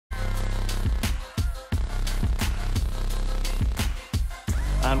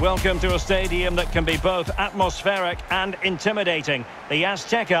And welcome to a stadium that can be both atmospheric and intimidating. The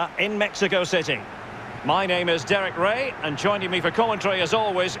Azteca in Mexico City. My name is Derek Ray, and joining me for commentary as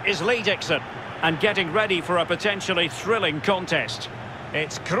always is Lee Dixon. And getting ready for a potentially thrilling contest.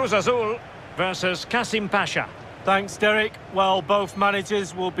 It's Cruz Azul versus Kasimpaşa. Thanks, Derek. Well, both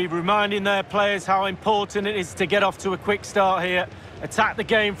managers will be reminding their players how important it is to get off to a quick start here. Attack the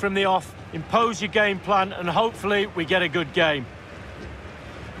game from the off, impose your game plan, and hopefully we get a good game.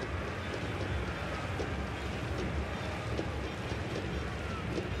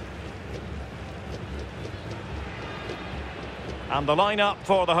 And the lineup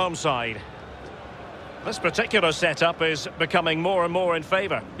for the home side. This particular setup is becoming more and more in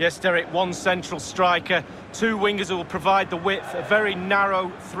favour. Yes, Derek, one central striker, two wingers who will provide the width, a very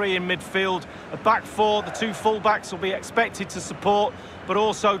narrow three in midfield, a back four, the two full-backs will be expected to support, but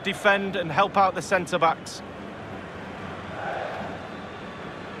also defend and help out the centre-backs.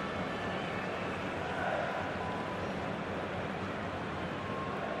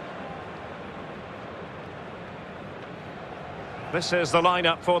 This is the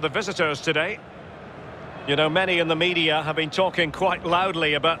lineup for the visitors today. You know, many in the media have been talking quite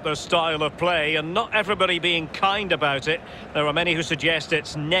loudly about their style of play, and not everybody being kind about it. There are many who suggest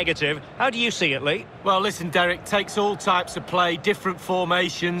it's negative. How do you see it, Lee? Well, listen, Derek, takes all types of play, different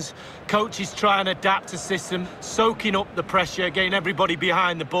formations. Coaches try and adapt a system, soaking up the pressure, getting everybody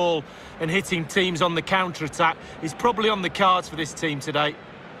behind the ball and hitting teams on the counter-attack is probably on the cards for this team today.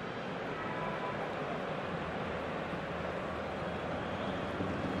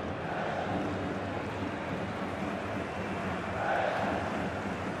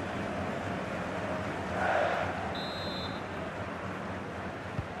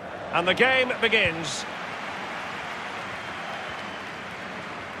 And the game begins.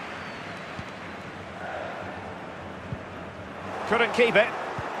 Couldn't keep it.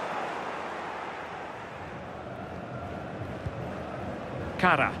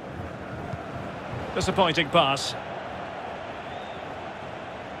 Cara. Disappointing pass.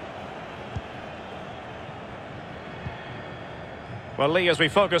 Well, Lee, as we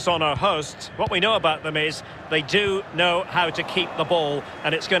focus on our hosts, what we know about them is they do know how to keep the ball,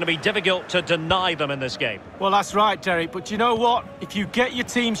 and it's going to be difficult to deny them in this game. Well, that's right, Derek, but you know what? If you get your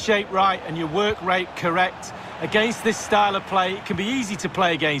team shape right and your work rate correct against this style of play, it can be easy to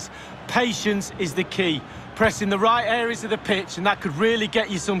play against. Patience is the key. Press in the right areas of the pitch, and that could really get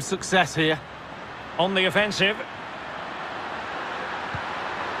you some success here. On the offensive.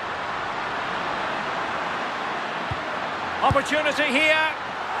 Opportunity here.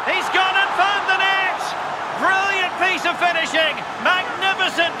 He's gone and found the net. Brilliant piece of finishing.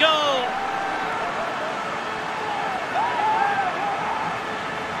 Magnificent goal.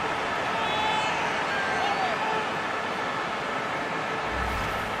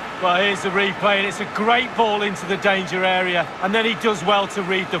 Well, here's the replay, and it's a great ball into the danger area. And then he does well to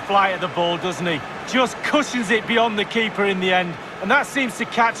read the flight of the ball, doesn't he? Just cushions it beyond the keeper in the end. And that seems to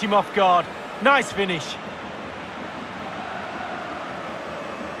catch him off guard. Nice finish.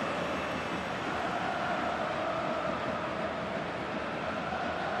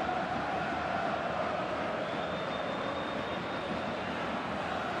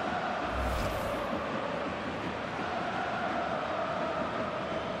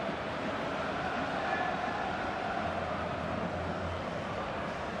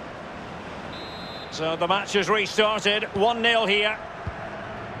 So the match has restarted, 1-0 here.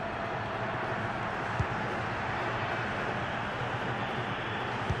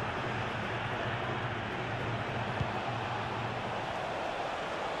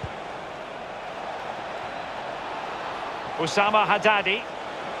 Osama Haddadi.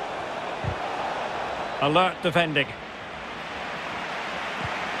 Alert defending.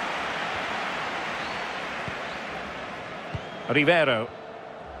 Rivero.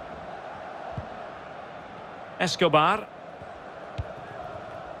 Escobar.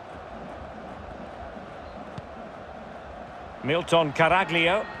 Milton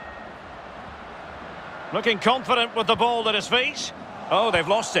Caraglio. Looking confident with the ball at his feet. Oh, they've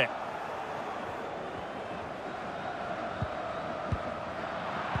lost it.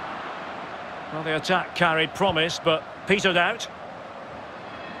 Well, the attack carried promise, but petered out.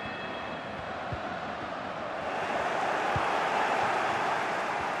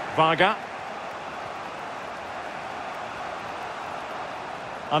 Varga.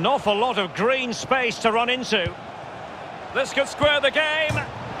 An awful lot of green space to run into. This could square the game.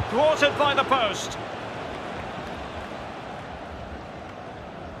 Thwarted by the post.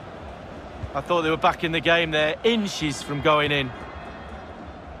 I thought they were back in the game there, inches from going in.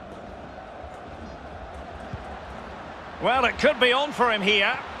 Well, it could be on for him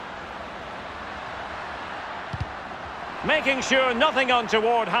here. Making sure nothing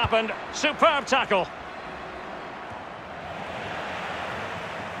untoward happened. Superb tackle.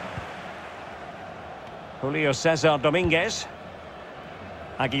 Julio Cesar Dominguez.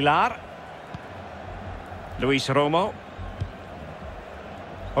 Aguilar. Luis Romo.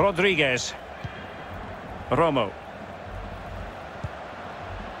 Rodriguez. Romo.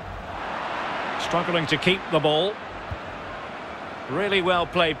 Struggling to keep the ball. Really well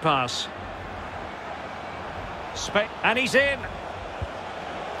played pass. And he's in.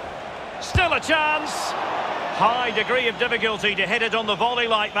 Still a chance. High degree of difficulty to hit it on the volley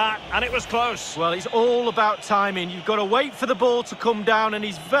like that, and it was close. Well, it's all about timing. You've got to wait for the ball to come down, and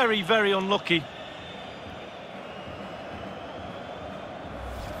he's very, very unlucky.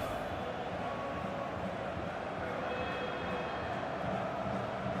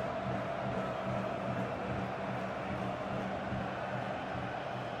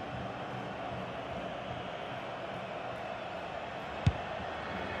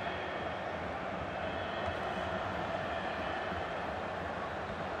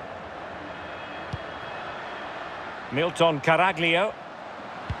 Milton Caraglio.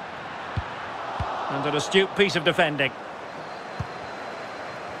 And an astute piece of defending.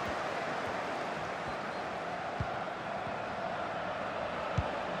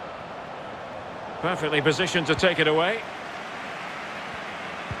 Perfectly positioned to take it away.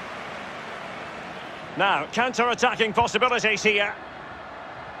 Now, counter-attacking possibilities here.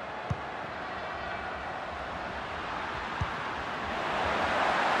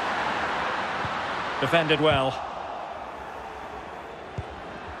 Defended well.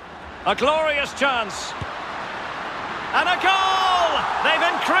 A glorious chance. And a goal!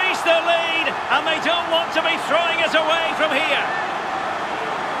 They've increased their lead, and they don't want to be throwing it away from here.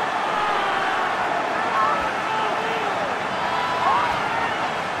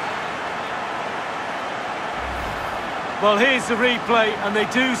 Well, here's the replay, and they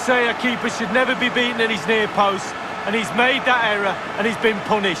do say a keeper should never be beaten at his near post, and he's made that error, and he's been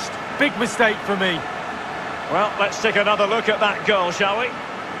punished. Big mistake for me. Well, let's take another look at that goal, shall we?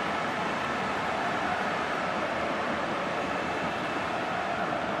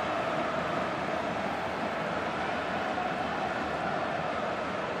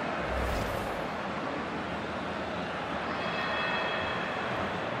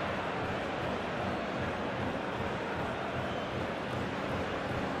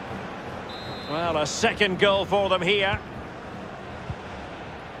 Well, a second goal for them here.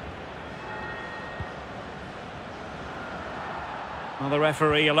 Well, the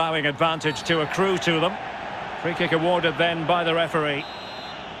referee allowing advantage to accrue to them. Free kick awarded then by the referee.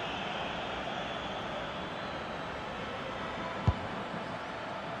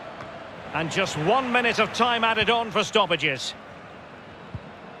 And just 1 minute of time added on for stoppages.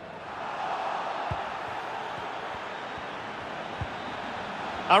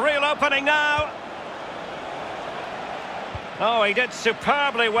 A real opening now. Oh, he did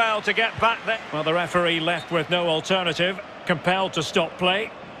superbly well to get back there. Well, the referee left with no alternative, compelled to stop play.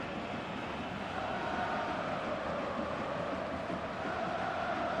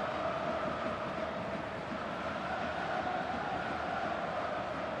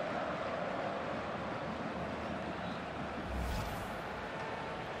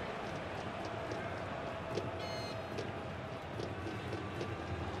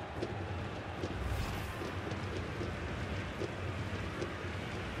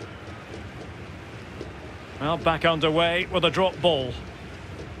 Well, back underway with a drop ball.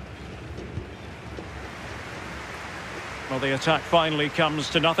 Well, the attack finally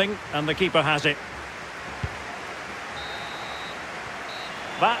comes to nothing, and the keeper has it.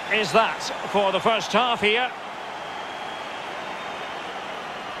 That is that for the first half here.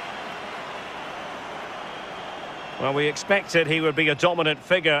 Well, we expected he would be a dominant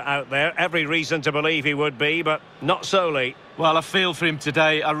figure out there. Every reason to believe he would be, but not solely. Well, I feel for him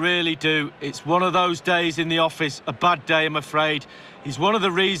today, I really do. It's one of those days in the office, a bad day, I'm afraid. He's one of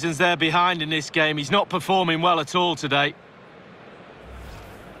the reasons they're behind in this game. He's not performing well at all today.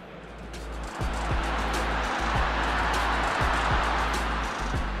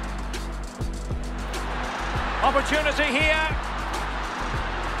 Opportunity here.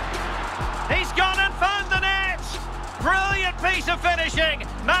 He's gone and found the net. Brilliant piece of finishing.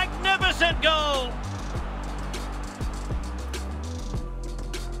 Magnificent goal.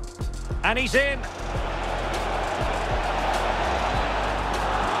 And he's in.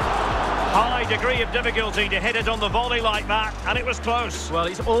 High degree of difficulty to hit it on the volley like that, and it was close. Well,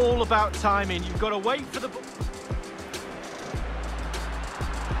 it's all about timing. You've got to wait for the...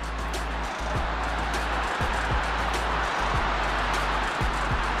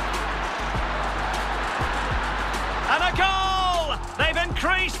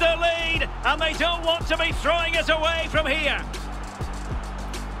 And they don't want to be throwing it away from here.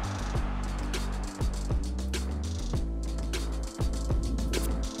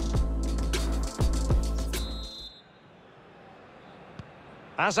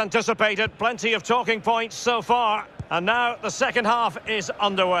 As anticipated, plenty of talking points so far. And now the second half is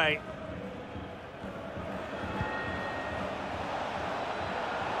underway.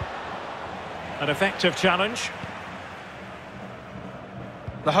 An effective challenge.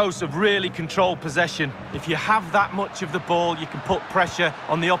 The hosts have really controlled possession. If you have that much of the ball, you can put pressure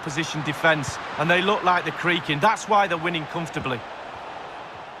on the opposition defence. And they look like they're creaking. That's why they're winning comfortably.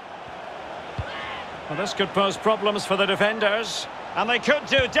 Well, this could pose problems for the defenders. And they could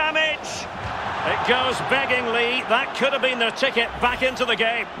do damage. It goes beggingly. That could have been their ticket back into the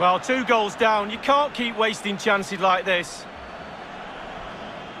game. Well, 2 goals down. You can't keep wasting chances like this.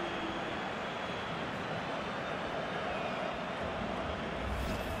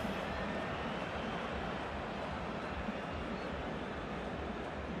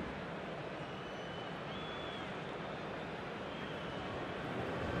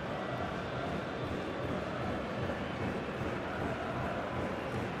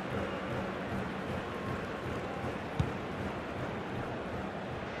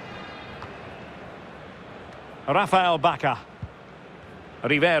 Rafael Baca.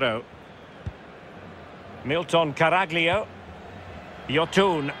 Rivero. Milton Caraglio.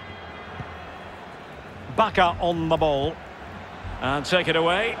 Yotun. Baca on the ball. And take it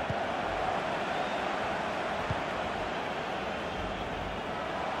away.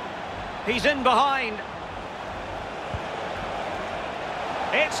 He's in behind.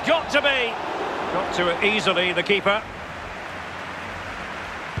 It's got to be. Got to it easily, the keeper.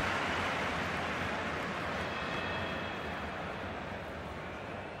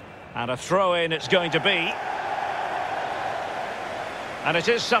 And a throw-in it's going to be. And it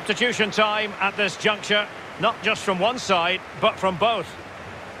is substitution time at this juncture. Not just from one side, but from both.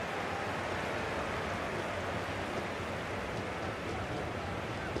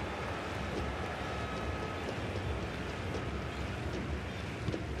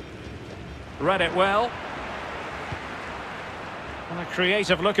 Read it well. And a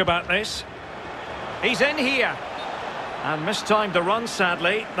creative look about this. He's in here. And mistimed the run,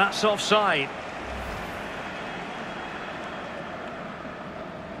 sadly. That's offside.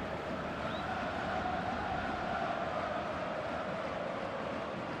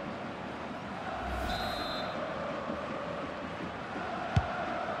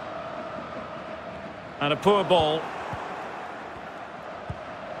 And a poor ball.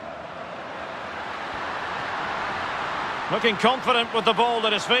 Looking confident with the ball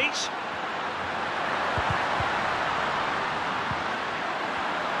at his feet.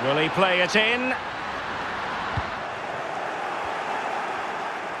 Will he play it in?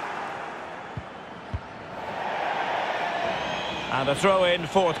 And a throw-in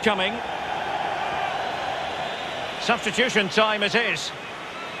forthcoming. Substitution time it is.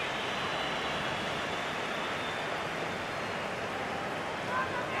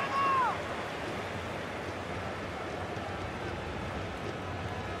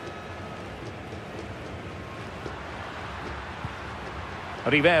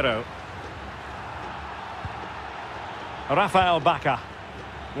 Rivero. Rafael Baca.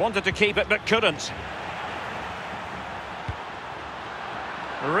 Wanted to keep it but couldn't.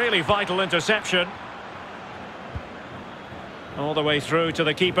 Really vital interception. All the way through to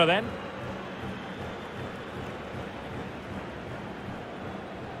the keeper then.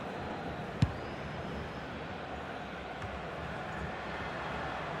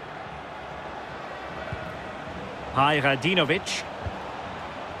 Hajradinovic.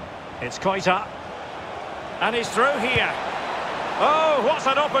 It's Koita. And he's through here. Oh, what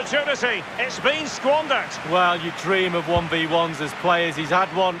an opportunity. It's been squandered. Well, you dream of 1v1s as players. He's had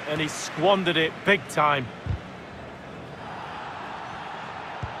one and he's squandered it big time.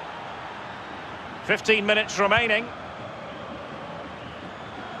 15 minutes remaining.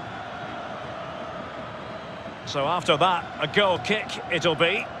 So after that, a goal kick it'll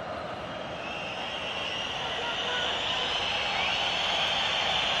be.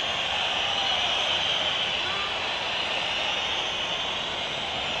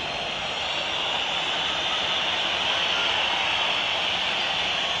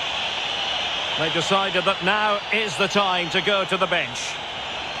 They've decided that now is the time to go to the bench.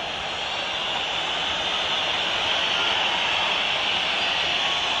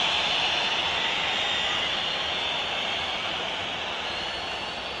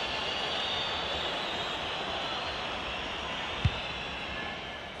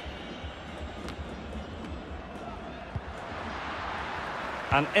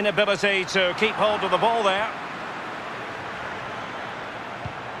 An inability to keep hold of the ball there.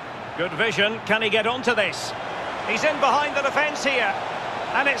 Good vision. Can he get onto this? He's in behind the defence here.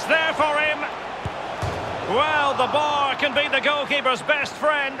 And it's there for him. Well, the bar can be the goalkeeper's best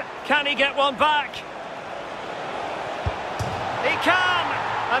friend. Can he get one back? He can!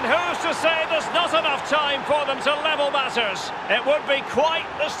 And who's to say there's not enough time for them to level matters? It would be quite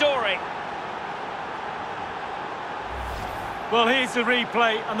the story. Well, here's the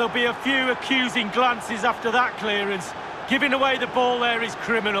replay, and there'll be a few accusing glances after that clearance. Giving away the ball there is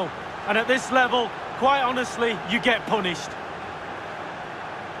criminal. And at this level, quite honestly, you get punished.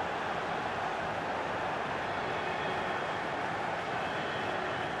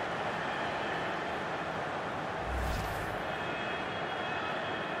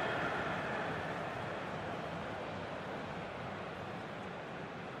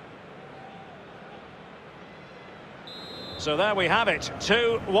 So there we have it,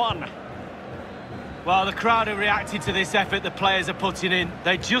 2-1. Well, the crowd have reacted to this effort the players are putting in.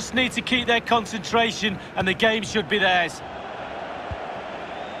 They just need to keep their concentration and the game should be theirs.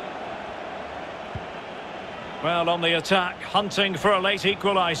 Well, on the attack, hunting for a late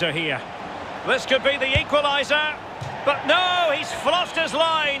equaliser here. This could be the equaliser, but no, he's fluffed his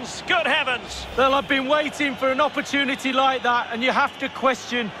lines. Good heavens. Well, I've been waiting for an opportunity like that, and you have to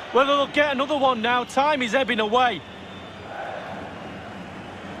question whether they'll get another one now. Time is ebbing away.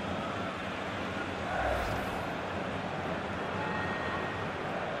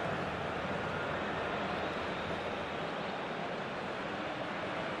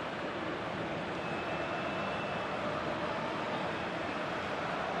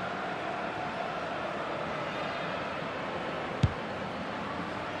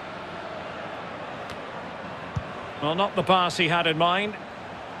 Well, not the pass he had in mind.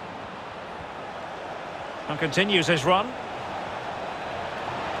 And continues his run.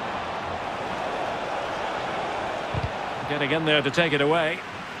 Getting in there to take it away.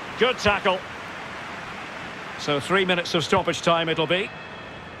 Good tackle. So 3 minutes of stoppage time it'll be.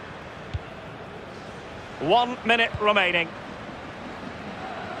 1 minute remaining.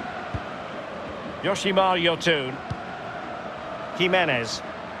 Yoshimar Yotun. Jimenez.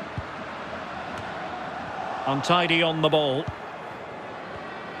 Untidy on the ball.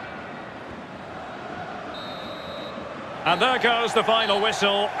 And there goes the final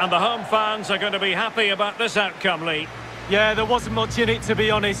whistle, and the home fans are going to be happy about this outcome, Lee. Yeah, there wasn't much in it, to be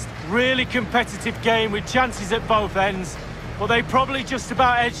honest. Really competitive game with chances at both ends. But they probably just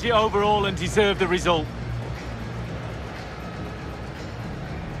about edged it overall and deserved the result.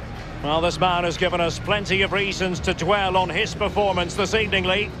 Well, this man has given us plenty of reasons to dwell on his performance this evening,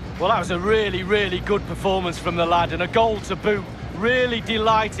 Lee. Well, that was a really, really good performance from the lad, and a goal to boot. Really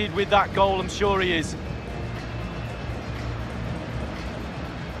delighted with that goal, I'm sure he is.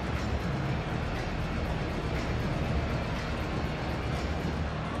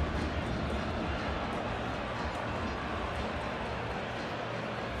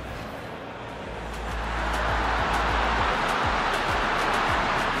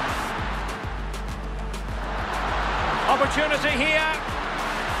 Opportunity here.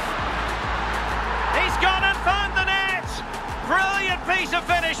 He's gone and found the net. Brilliant piece of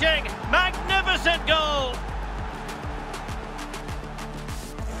finishing. Magnificent goal.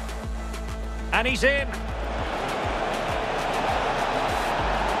 And he's in.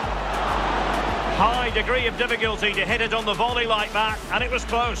 High degree of difficulty to hit it on the volley like that, and it was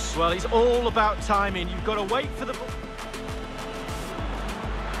close. Well, it's all about timing. You've got to wait for the ball.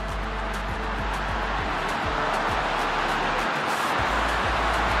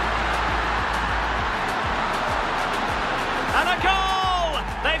 And a goal!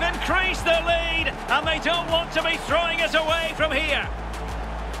 They've increased their lead, and they don't want to be throwing it away from here.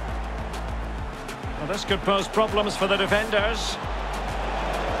 Well, this could pose problems for the defenders.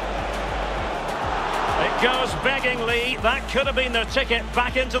 It goes begging, Lee. That could have been their ticket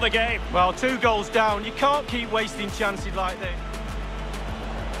back into the game. Well, 2 goals down. You can't keep wasting chances like this.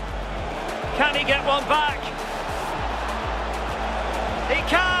 Can he get one back? He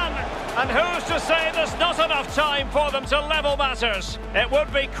can! And who's to say there's not enough time for them to level matters? It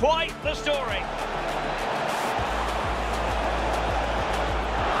would be quite the story.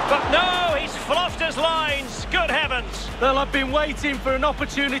 But no, he's fluffed his lines. Good heavens. Well, I've been waiting for an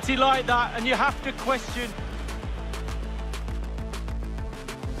opportunity like that, and you have to question